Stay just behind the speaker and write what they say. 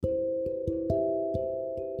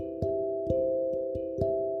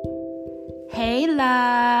Hey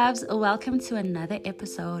loves, welcome to another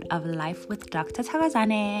episode of Life with Dr.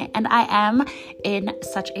 Thokozane, and I am in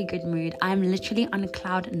such a good mood. I'm literally on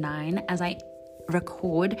cloud 9 as I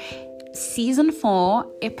record season 4,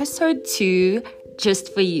 episode 2,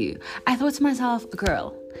 just for you. I thought to myself,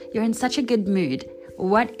 girl, you're in such a good mood.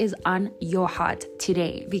 What is on your heart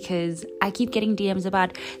today? Because I keep getting DMs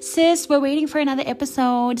about, sis, we're waiting for another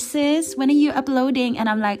episode. Sis, when are you uploading? And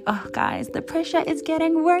I'm like, oh, guys, the pressure is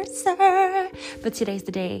getting worse. But today's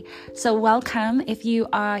the day. So welcome. If you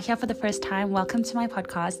are here for the first time, welcome to my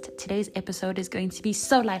podcast. Today's episode is going to be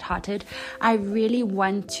so lighthearted. I really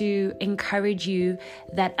want to encourage you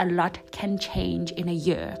that a lot can change in a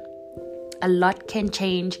year. A lot can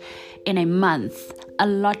change in a month. A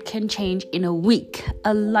lot can change in a week.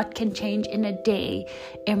 A lot can change in a day.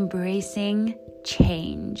 Embracing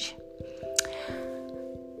change.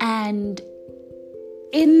 And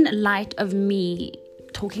in light of me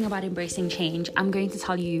talking about embracing change, I'm going to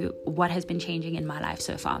tell you what has been changing in my life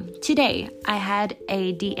so far. Today, I had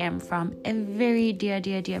a DM from a very dear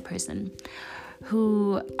person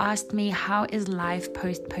who asked me, how is life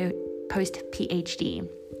post PhD?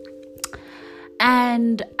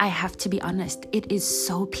 And I have to be honest, it is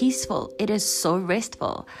so peaceful. It is so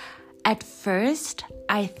restful. At first,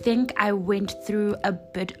 I think I went through a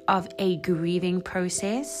bit of a grieving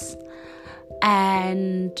process.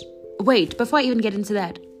 And wait, before I even get into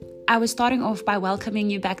that, I was starting off by welcoming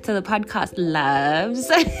you back to the podcast, loves.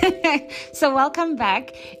 So welcome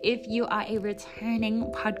back. If you are a returning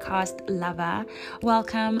podcast lover,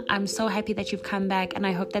 welcome. I'm so happy that you've come back, and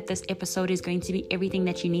I hope that this episode is going to be everything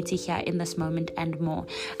that you need to hear in this moment and more.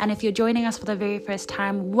 And if you're joining us for the very first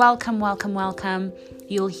time, welcome.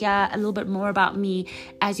 You'll hear a little bit more about me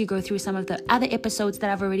as you go through some of the other episodes that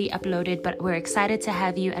I've already uploaded, but we're excited to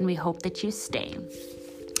have you and we hope that you stay.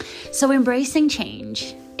 So embracing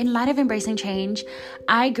change. In light of embracing change,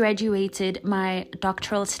 I graduated my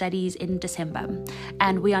doctoral studies in December,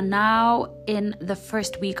 and we are now in the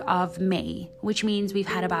first week of May, which means we've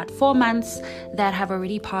had about 4 months that have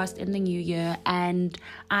already passed in the new year, and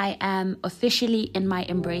I am officially in my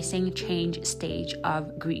embracing change stage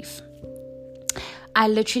of grief. I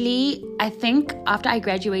think after I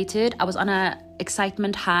graduated, I was on a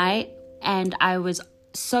excitement high, and I was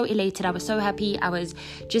so elated. I was so happy. I was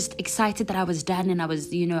just excited that I was done, and I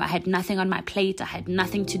was, I had nothing on my plate. I had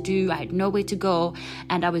nothing to do. I had nowhere to go,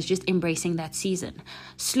 and I was just embracing that season.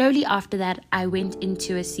 Slowly after that, I went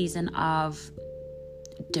into a season of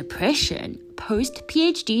depression.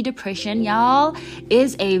 Post-PhD depression, y'all,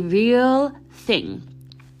 is a real thing.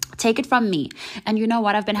 Take it from me. And you know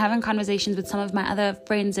what? I've been having conversations with some of my other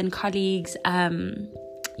friends and colleagues,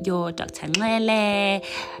 your Dr. Nlele,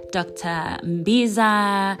 Dr.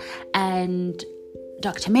 Mbiza, and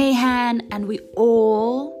Dr. Mahan, and we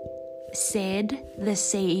all said the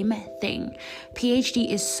same thing. PhD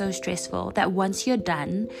is so stressful that once you're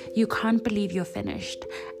done, you can't believe you're finished,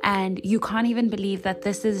 and you can't even believe that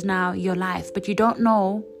this is now your life, but you don't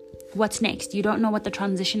know what's next. You don't know what the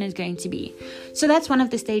transition is going to be. So that's one of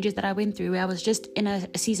the stages that I went through, where I was just in a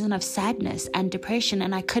season of sadness and depression,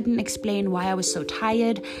 and I couldn't explain why I was so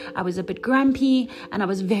tired. I was a bit grumpy, and I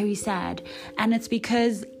was very sad. And it's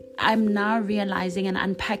because I'm now realizing and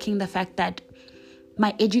unpacking the fact that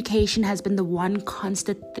my education has been the one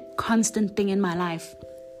constant thing in my life.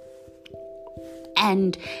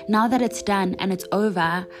 And now that it's done and it's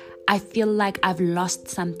over, I feel like I've lost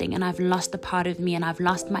something, and I've lost a part of me, and I've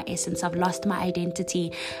lost my essence, I've lost my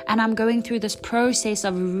identity, and I'm going through this process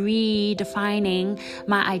of redefining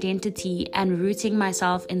my identity and rooting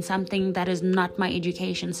myself in something that is not my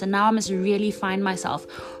education. So now I must really find myself.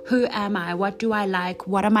 Who am I? What do I like?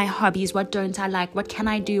 What are my hobbies? What don't I like? What can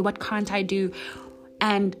I do? What can't I do?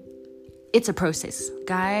 And it's a process,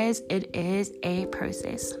 guys. It is a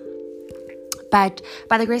process. But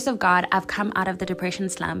by the grace of God, I've come out of the depression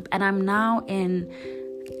slump, and I'm now in,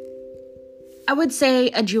 I would say,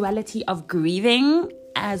 a duality of grieving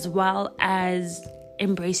as well as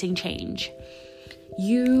embracing change.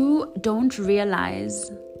 You don't realize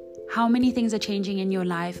how many things are changing in your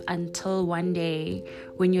life until one day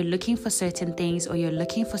when you're looking for certain things or you're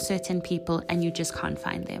looking for certain people and you just can't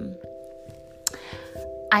find them.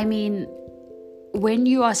 I mean, when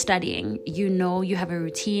you are studying, you have a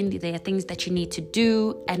routine, there are things that you need to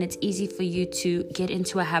do, and it's easy for you to get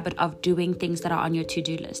into a habit of doing things that are on your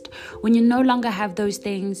to-do list. When you no longer have those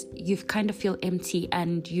things, you kind of feel empty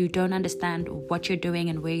and you don't understand what you're doing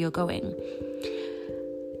and where you're going.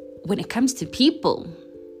 When it comes to people,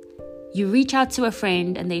 you reach out to a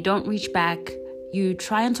friend and they don't reach back. You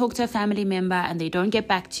try and talk to a family member and they don't get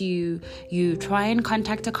back to you. You try and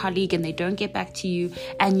contact a colleague and they don't get back to you.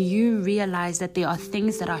 And you realize that there are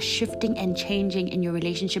things that are shifting and changing in your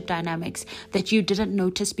relationship dynamics that you didn't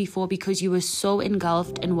notice before because you were so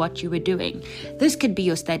engulfed in what you were doing. This could be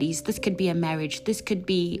your studies. This could be a marriage. This could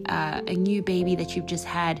be a new baby that you've just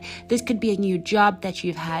had. This could be a new job that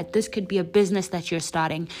you've had. This could be a business that you're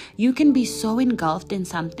starting. You can be so engulfed in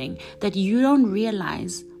something that you don't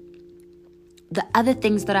realize the other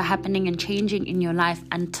things that are happening and changing in your life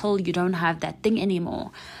until you don't have that thing anymore,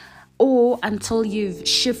 or until you've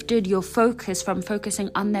shifted your focus from focusing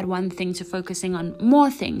on that one thing to focusing on more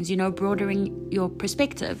things, broadening your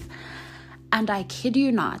perspective. And I kid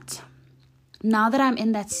you not, now that I'm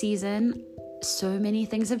in that season, so many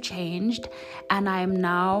things have changed, and I'm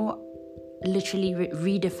now literally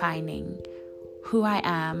redefining who I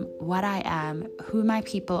am, what I am, who my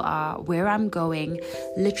people are, where I'm going,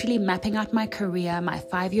 literally mapping out my career, my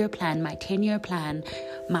 5-year plan, my 10-year plan,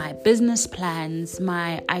 my business plans,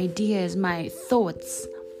 my ideas, my thoughts,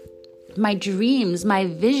 my dreams, my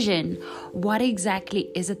vision. What exactly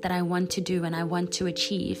is it that I want to do and I want to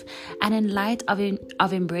achieve? And in light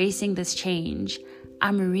of embracing this change,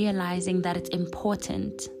 I'm realizing that it's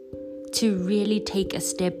important to really take a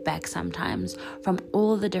step back sometimes from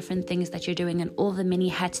all the different things that you're doing and all the many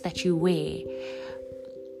hats that you wear,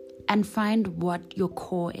 and find what your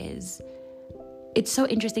core is. It's so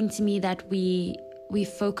interesting to me that we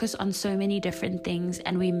focus on so many different things,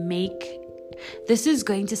 and this is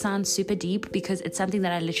going to sound super deep because it's something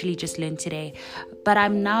that I literally just learned today, but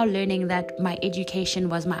I'm now learning that my education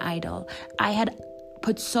was my idol. I had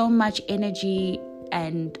put so much energy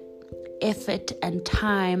and effort and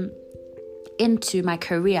time into my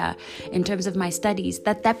career in terms of my studies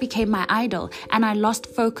that became my idol, and I lost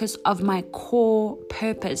focus of my core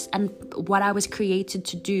purpose and what I was created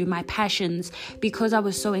to do, my passions, because I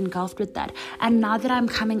was so engulfed with that. And now that I'm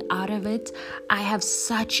coming out of it, I have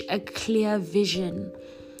such a clear vision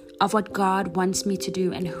of what God wants me to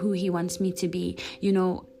do and who He wants me to be.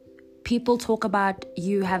 People talk about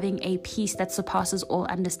you having a peace that surpasses all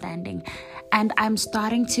understanding. And I'm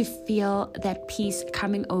starting to feel that peace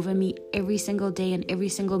coming over me every single day and every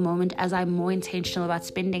single moment as I'm more intentional about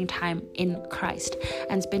spending time in Christ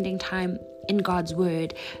and spending time in God's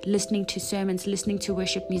word, listening to sermons, listening to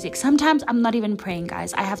worship music. Sometimes I'm not even praying,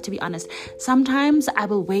 guys. I have to be honest. Sometimes I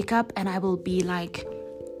will wake up and I will be like,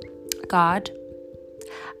 God,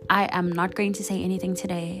 I am not going to say anything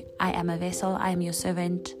today. I am a vessel. I am your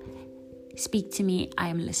servant. Speak to me. I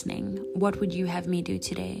am listening. What would you have me do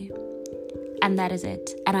today? And that is it.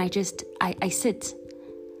 And I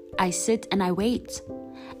sit and I wait.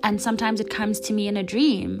 And sometimes it comes to me in a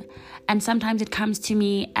dream. And sometimes it comes to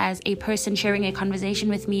me as a person sharing a conversation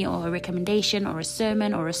with me, or a recommendation, or a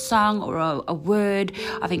sermon, or a song, or a word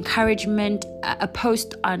of encouragement, a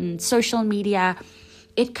post on social media.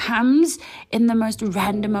 It comes in the most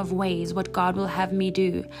random of ways, what God will have me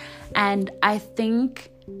do. And I think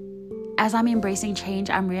as I'm embracing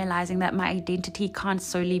change, I'm realizing that my identity can't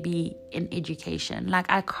solely be in education. Like,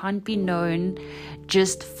 I can't be known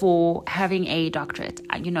just for having a doctorate.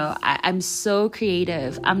 I'm so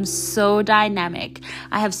creative. I'm so dynamic.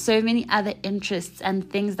 I have so many other interests and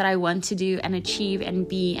things that I want to do and achieve and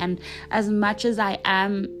be. And as much as I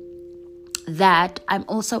am that, I'm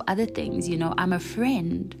also other things. I'm a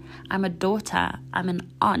friend. I'm a daughter. I'm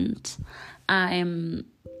an aunt. I'm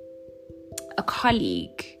a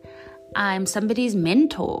colleague. I'm somebody's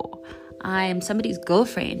mentor. I'm somebody's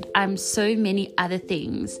girlfriend. I'm so many other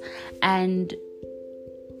things. And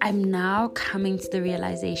I'm now coming to the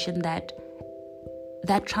realization that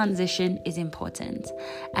transition is important.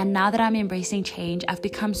 And now that I'm embracing change, I've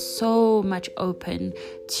become so much open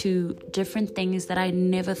to different things that I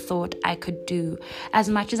never thought I could do. As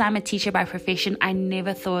much as I'm a teacher by profession, I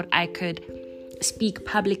never thought I could speak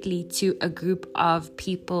publicly to a group of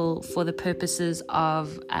people for the purposes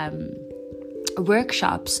of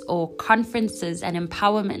workshops or conferences and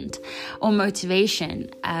empowerment or motivation.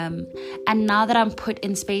 And now that I'm put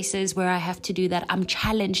in spaces where I have to do that, I'm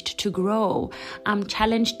challenged to grow. I'm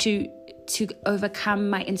challenged to overcome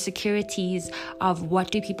my insecurities of what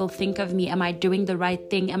do people think of me? Am I doing the right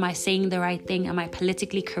thing? Am I saying the right thing? Am I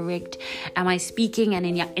politically correct? Am I speaking and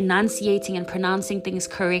enunciating and pronouncing things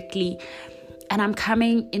correctly? And I'm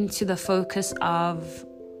coming into the focus of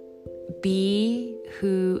be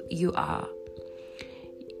who you are.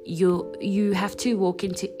 You have to walk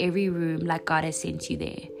into every room like God has sent you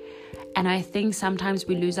there. And I think sometimes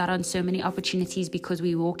we lose out on so many opportunities because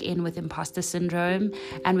we walk in with imposter syndrome,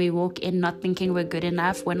 and we walk in not thinking we're good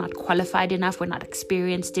enough, we're not qualified enough, we're not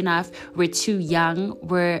experienced enough, we're too young,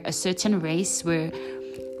 we're a certain race, we're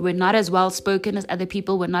not as well spoken as other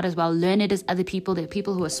people, we're not as well learned as other people, there are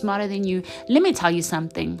people who are smarter than you. Let me tell you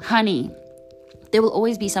something, honey. There will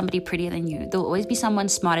always be somebody prettier than you. There will always be someone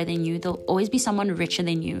smarter than you. There will always be someone richer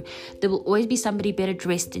than you. There will always be somebody better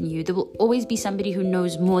dressed than you. There will always be somebody who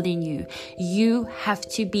knows more than you. You have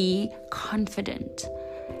to be confident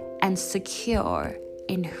and secure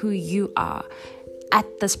in who you are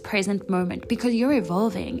at this present moment, because you're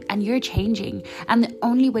evolving and you're changing, and the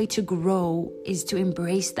only way to grow is to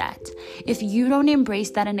embrace that. If you don't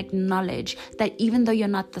embrace that and acknowledge that even though you're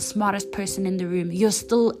not the smartest person in the room, you're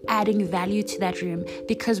still adding value to that room,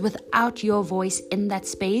 because without your voice in that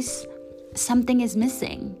space, something is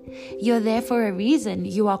missing. You're there for a reason.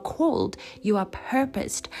 You are called, you are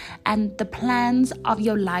purposed, and the plans of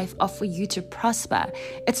your life are for you to prosper.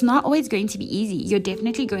 It's not always going to be easy. You're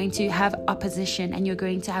definitely going to have opposition, and you're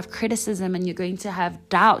going to have criticism, and you're going to have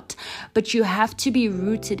doubt, but you have to be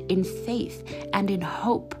rooted in faith and in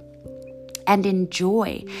hope and in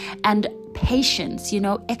joy and patience,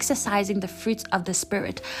 exercising the fruits of the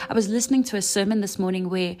Spirit. I was listening to a sermon this morning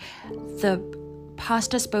where the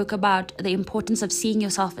pastor spoke about the importance of seeing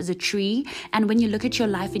yourself as a tree. And when you look at your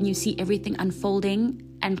life and you see everything unfolding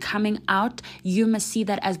and coming out, you must see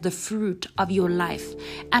that as the fruit of your life.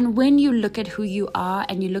 And when you look at who you are,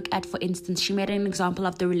 and you look at, for instance, she made an example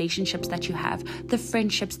of the relationships that you have, the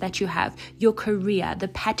friendships that you have, your career, the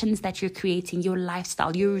patterns that you're creating, your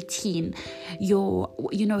lifestyle, your routine,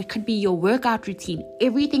 it could be your workout routine.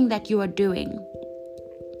 Everything that you are doing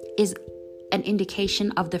is an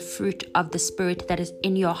indication of the fruit of the Spirit that is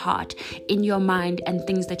in your heart, in your mind, and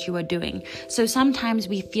things that you are doing. So sometimes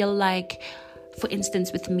we feel like, for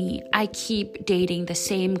instance, with me, I keep dating the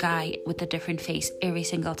same guy with a different face every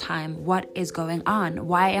single time. What is going on?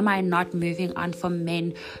 Why am I not moving on from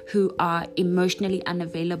men who are emotionally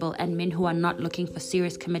unavailable, and men who are not looking for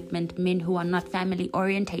serious commitment, men who are not family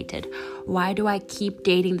orientated? Why do I keep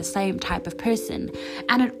dating the same type of person?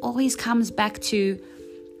 And it always comes back to,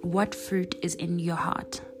 what fruit is in your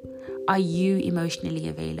heart? Are you emotionally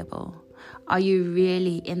available? Are you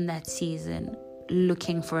really in that season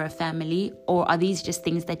looking for a family? Or are these just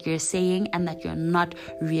things that you're saying and that you're not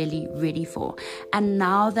really ready for? And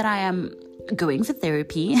now that I am going for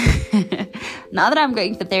therapy,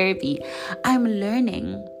 I'm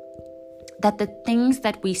learning that the things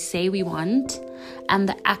that we say we want and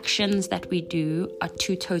the actions that we do are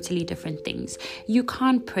two totally different things. You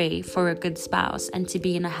can't pray for a good spouse and to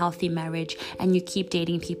be in a healthy marriage, and you keep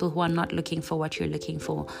dating people who are not looking for what you're looking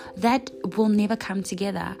for. That will never come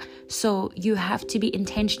together. So you have to be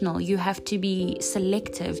intentional. You have to be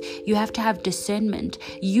selective. You have to have discernment.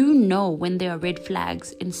 You know when there are red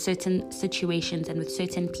flags in certain situations and with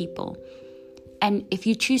certain people. And if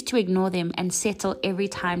you choose to ignore them and settle every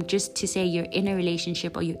time just to say you're in a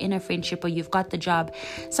relationship or you're in a friendship or you've got the job,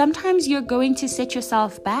 sometimes you're going to set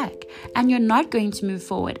yourself back and you're not going to move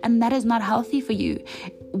forward. And that is not healthy for you.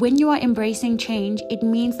 When you are embracing change, it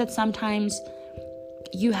means that sometimes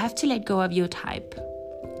you have to let go of your type.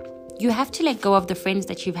 You have to let go of the friends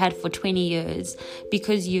that you've had for 20 years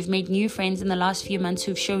because you've made new friends in the last few months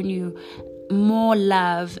who've shown you more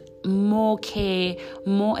love, more care,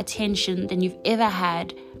 more attention than you've ever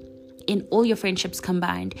had in all your friendships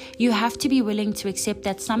combined. You have to be willing to accept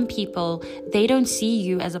that some people, they don't see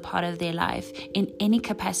you as a part of their life in any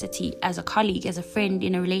capacity, as a colleague, as a friend,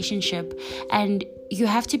 in a relationship. And you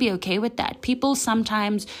have to be okay with that. People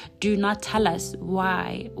sometimes do not tell us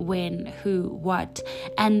why, when, who, what.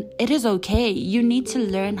 And it is okay. You need to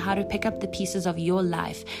learn how to pick up the pieces of your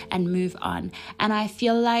life and move on. And I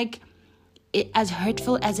feel like as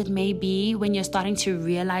hurtful as it may be when you're starting to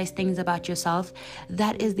realize things about yourself,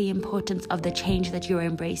 that is the importance of the change that you're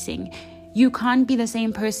embracing. You can't be the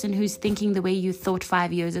same person who's thinking the way you thought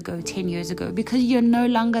 5 years ago, 10 years ago, because you're no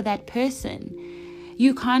longer that person.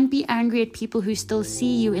 You can't be angry at people who still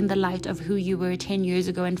see you in the light of who you were 10 years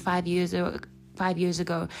ago and 5 years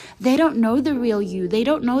ago. They don't know the real you. They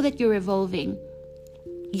don't know that you're evolving.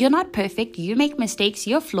 You're not perfect. You make mistakes.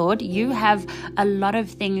 You're flawed. You have a lot of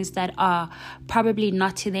things that are probably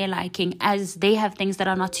not to their liking, as they have things that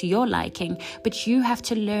are not to your liking. But you have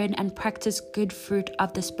to learn and practice good fruit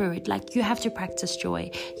of the Spirit. Like, you have to practice joy.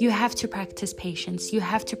 You have to practice patience. You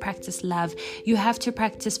have to practice love. You have to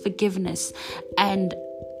practice forgiveness. And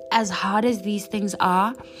as hard as these things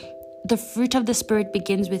are, the fruit of the Spirit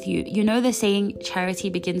begins with you. You know the saying, charity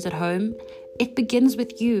begins at home? It begins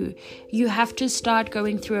with you. You have to start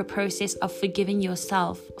going through a process of forgiving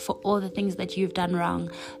yourself for all the things that you've done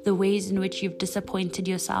wrong, the ways in which you've disappointed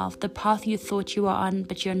yourself, the path you thought you were on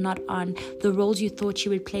but you're not on, the roles you thought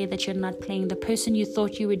you would play that you're not playing, the person you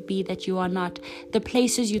thought you would be that you are not, the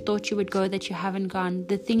places you thought you would go that you haven't gone,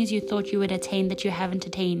 the things you thought you would attain that you haven't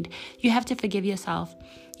attained. You have to forgive yourself.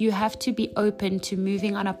 You have to be open to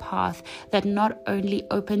moving on a path that not only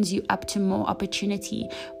opens you up to more opportunity,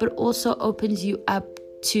 but also opens you up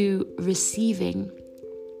to receiving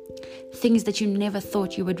things that you never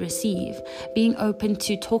thought you would receive. Being open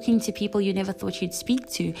to talking to people you never thought you'd speak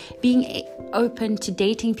to. Being open to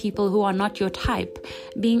dating people who are not your type.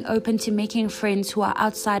 Being open to making friends who are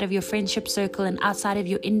outside of your friendship circle and outside of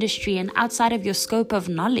your industry and outside of your scope of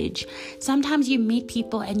knowledge. Sometimes you meet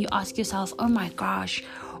people and you ask yourself, oh my gosh,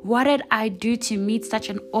 what did I do to meet such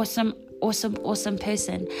an awesome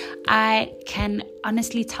person? I can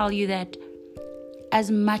honestly tell you that as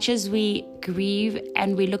much as we grieve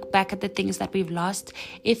and we look back at the things that we've lost,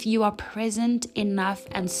 if you are present enough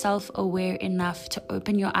and self-aware enough to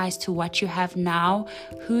open your eyes to what you have now,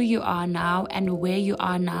 who you are now, and where you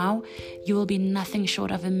are now, you will be nothing short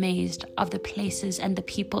of amazed of the places and the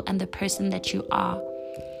people and the person that you are.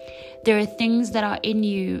 There are things that are in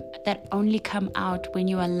you that only come out when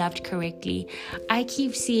you are loved correctly. I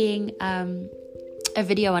keep seeing a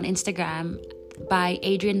video on Instagram by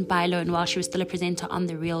Adrienne Bailon while she was still a presenter on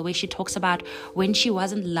The Real, where she talks about when she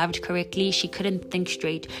wasn't loved correctly, she couldn't think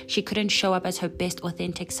straight. She couldn't show up as her best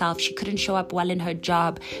authentic self. She couldn't show up well in her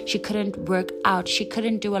job. She couldn't work out. She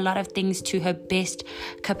couldn't do a lot of things to her best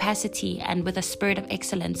capacity and with a spirit of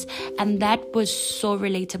excellence. And that was so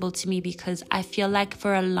relatable to me because I feel like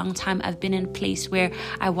for a long time I've been in a place where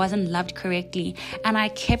I wasn't loved correctly, and I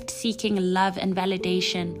kept seeking love and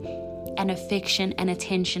validation and affection and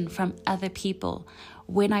attention from other people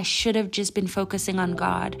when I should have just been focusing on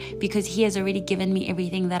God, because He has already given me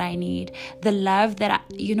everything that I need. The love that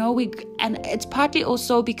and it's partly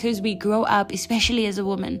also because we grow up, especially as a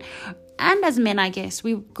woman and as men, I guess,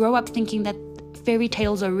 we grow up thinking that fairy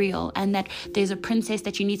tales are real and that there's a princess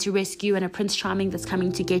that you need to rescue and a prince charming that's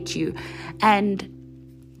coming to get you. And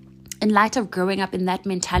in light of growing up in that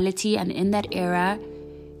mentality and in that era,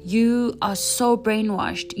 you are so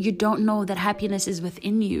brainwashed. You don't know that happiness is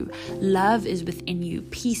within you. Love is within you.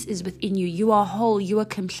 Peace is within you. You are whole. You are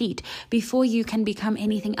complete. Before you can become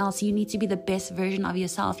anything else, you need to be the best version of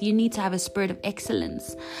yourself. You need to have a spirit of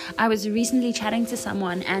excellence. I was recently chatting to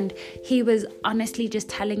someone and he was honestly just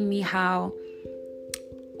telling me how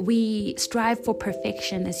we strive for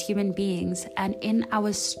perfection as human beings, and in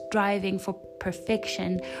our striving for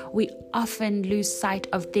perfection, we often lose sight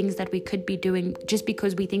of things that we could be doing just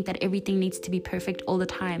because we think that everything needs to be perfect all the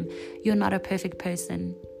time. You're not a perfect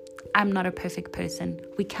person. I'm not a perfect person.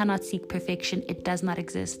 We cannot seek perfection. It does not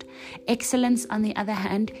exist. Excellence, on the other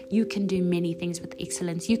hand, you can do many things with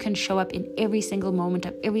excellence. You can show up in every single moment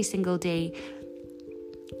of every single day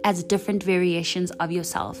as different variations of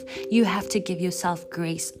yourself. You have to give yourself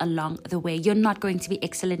grace along the way. You're not going to be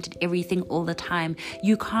excellent at everything all the time.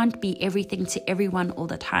 You can't be everything to everyone all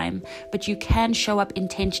the time, but you can show up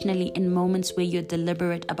intentionally in moments where you're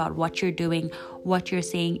deliberate about what you're doing, what you're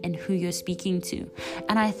saying, and who you're speaking to.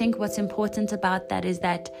 And I think what's important about that is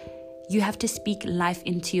that you have to speak life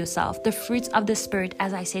into yourself. The fruits of the Spirit,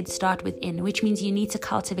 as I said, start within, which means you need to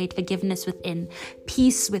cultivate forgiveness within,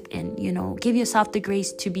 peace within, give yourself the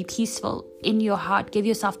grace to be peaceful in your heart, give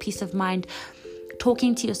yourself peace of mind,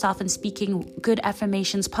 talking to yourself and speaking good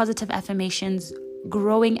affirmations, positive affirmations,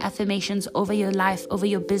 growing affirmations over your life, over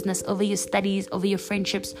your business, over your studies, over your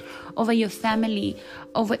friendships, over your family,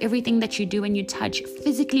 over everything that you do and you touch.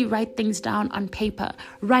 Physically write things down on paper,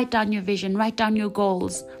 write down your vision, write down your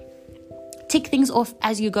goals. Tick things off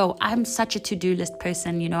as you go. I'm such a to-do list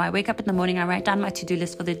person. I wake up in the morning, I write down my to-do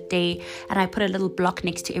list for the day, and I put a little block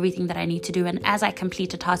next to everything that I need to do. And as I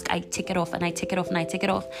complete a task, I tick it off and I tick it off and I tick it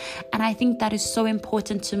off. And I think that is so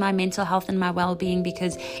important to my mental health and my well-being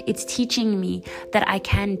because it's teaching me that I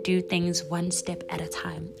can do things one step at a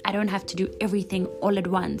time. I don't have to do everything all at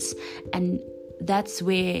once. And that's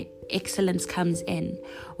where excellence comes in,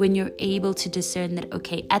 when you're able to discern that,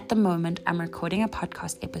 okay, at the moment I'm recording a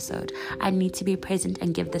podcast episode. I need to be present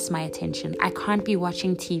and give this my attention. I can't be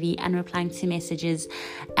watching TV and replying to messages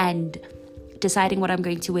and deciding what I'm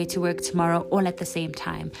going to wear to work tomorrow all at the same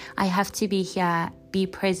time. I have to be here, be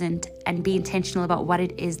present, and be intentional about what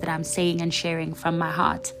it is that I'm saying and sharing from my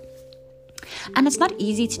heart. And it's not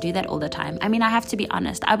easy to do that all the time. I mean, I have to be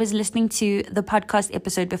honest. I was listening to the podcast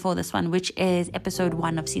episode before this one, which is episode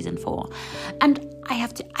 1 of season 4. And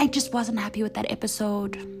I just wasn't happy with that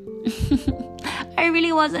episode. I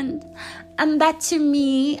really wasn't. And that to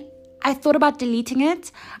me, I thought about deleting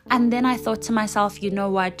it. And then I thought to myself, you know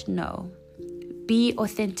what? No. Be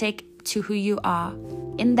authentic to who you are.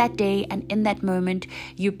 In that day and in that moment,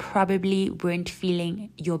 you probably weren't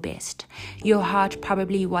feeling your best. Your heart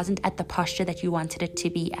probably wasn't at the posture that you wanted it to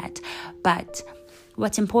be at. But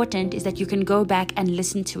what's important is that you can go back and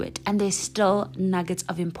listen to it, and there's still nuggets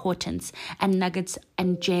of importance and nuggets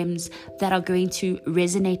and gems that are going to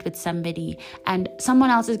resonate with somebody, and someone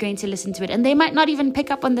else is going to listen to it, and they might not even pick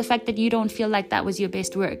up on the fact that you don't feel like that was your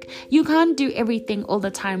best work. You can't do everything all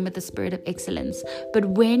the time with the spirit of excellence, but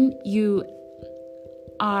when you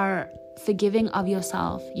are forgiving of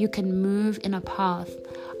yourself, you can move in a path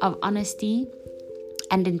of honesty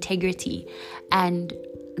and integrity. And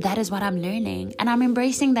that is what I'm learning, and I'm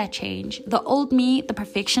embracing that change. The old me, the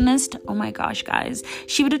perfectionist, oh my gosh, guys,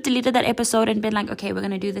 she would have deleted that episode and been like, okay, we're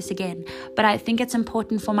going to do this again. But I think it's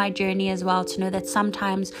important for my journey as well to know that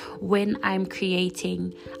sometimes when I'm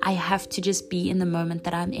creating, I have to just be in the moment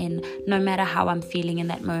that I'm in, no matter how I'm feeling in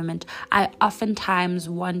that moment. I oftentimes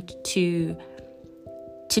want to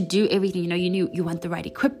do everything. You want the right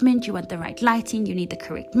equipment, you want the right lighting, you need the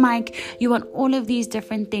correct mic, you want all of these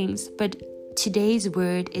different things. But today's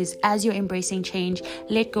word is, as you're embracing change,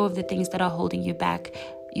 let go of the things that are holding you back.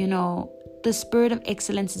 The spirit of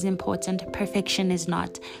excellence is important. Perfection is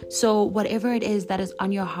not. So whatever it is that is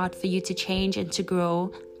on your heart for you to change and to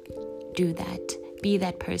grow, do that. Be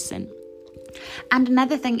that person. And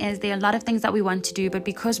another thing is, there are a lot of things that we want to do, but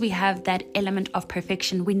because we have that element of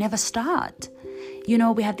perfection, we never start.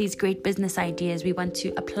 We have these great business ideas. We want to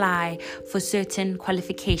apply for certain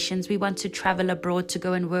qualifications. We want to travel abroad to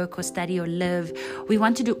go and work or study or live. We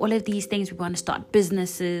want to do all of these things. We want to start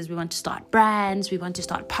businesses. We want to start brands. We want to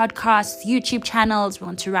start podcasts, YouTube channels. We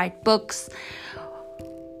want to write books.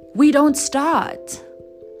 We don't start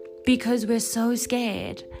because we're so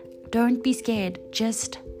scared. Don't be scared.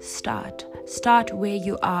 Just start. Start where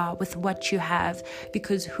you are with what you have,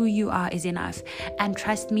 because who you are is enough. And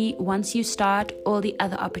trust me, once you start, all the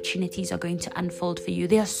other opportunities are going to unfold for you.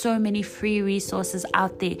 There are so many free resources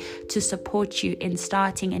out there to support you in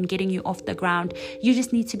starting and getting you off the ground. You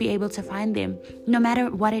just need to be able to find them. No matter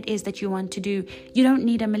what it is that you want to do, you don't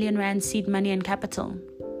need R1 million seed money and capital.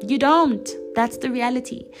 You don't. That's the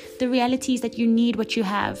reality. The reality is that you need what you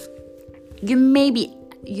have. You maybe,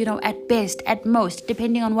 at best, at most,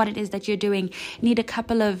 depending on what it is that you're doing, need a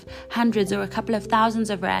couple of hundreds or a couple of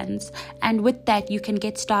thousands of rands. And with that, you can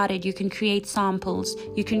get started. You can create samples.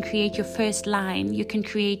 You can create your first line. You can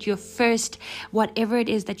create your first, whatever it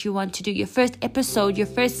is that you want to do, your first episode, your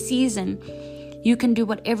first season. You can do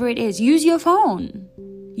whatever it is. Use your phone.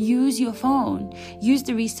 Use your phone. Use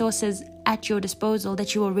the resources at your disposal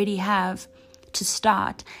that you already have to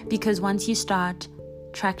start. Because once you start,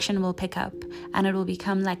 traction will pick up, and it will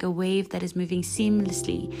become like a wave that is moving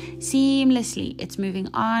seamlessly. It's moving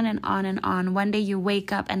on and on and on. One day you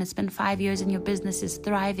wake up and it's been 5 years and your business is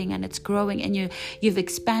thriving and it's growing, and you've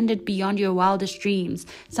expanded beyond your wildest dreams.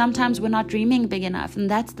 Sometimes we're not dreaming big enough,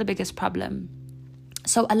 and that's the biggest problem.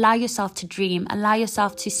 So allow yourself to dream. Allow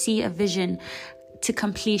yourself to see a vision to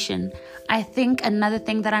completion. I think another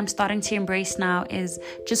thing that I'm starting to embrace now is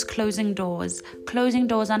just closing doors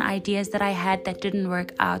on ideas that I had that didn't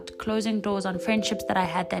work out, closing doors on friendships that I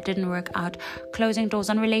had that didn't work out, closing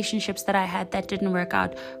doors on relationships that I had that didn't work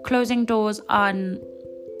out, closing doors on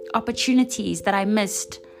opportunities that I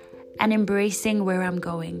missed, and embracing where I'm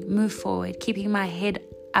going. Move forward, keeping my head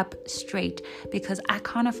up straight, because I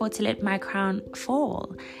can't afford to let my crown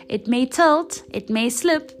fall. It may tilt, it may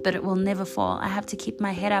slip, but it will never fall. I have to keep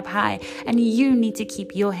my head up high, and you need to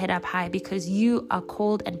keep your head up high, because you are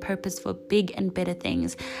called and purposed for big and better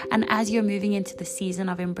things. And as you're moving into the season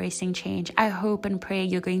of embracing change, I hope and pray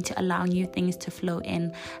you're going to allow new things to flow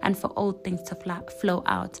in and for old things to flow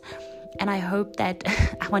out. And I hope that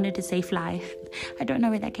I wanted to say fly. I don't know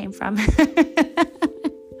where that came from.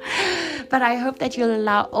 But I hope that you'll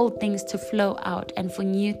allow old things to flow out and for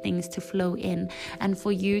new things to flow in, and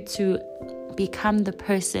for you to become the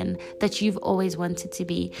person that you've always wanted to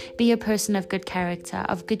be. Be a person of good character,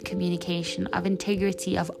 of good communication, of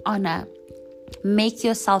integrity, of honor. Make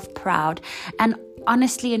yourself proud, and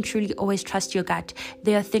honestly and truly always trust your gut.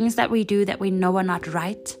 There are things that we do that we know are not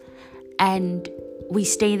right, and we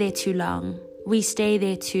stay there too long.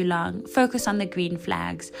 Focus on the green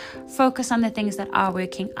flags. Focus on the things that are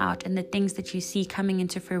working out and the things that you see coming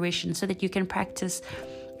into fruition, so that you can practice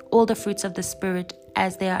all the fruits of the Spirit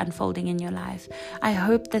as they are unfolding in your life. I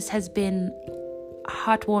hope this has been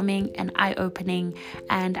heartwarming and eye-opening,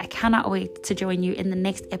 and I cannot wait to join you in the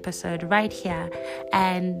next episode right here.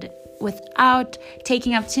 And without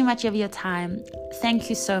taking up too much of your time, thank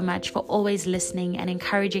you so much for always listening and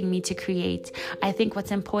encouraging me to create. I think what's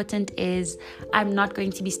important is I'm not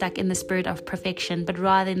going to be stuck in the spirit of perfection, but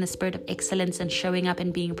rather in the spirit of excellence and showing up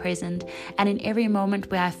and being present. And in every moment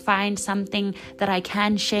where I find something that I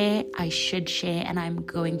can share, I should share, and I'm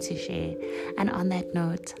going to share. And on that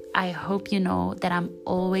note, I hope you know that I'm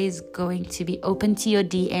always going to be open to your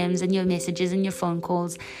DMs and your messages and your phone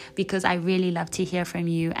calls, because I really love to hear from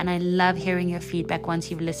you, and I love hearing your feedback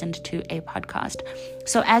once you've listened to a podcast.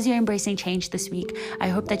 So as you're embracing change this week, I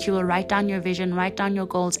hope that you will write down your vision, write down your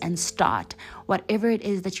goals, and start whatever it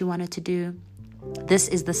is that you wanted to do. This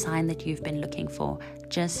is the sign that you've been looking for.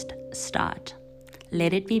 Just start.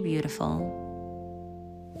 Let it be beautiful.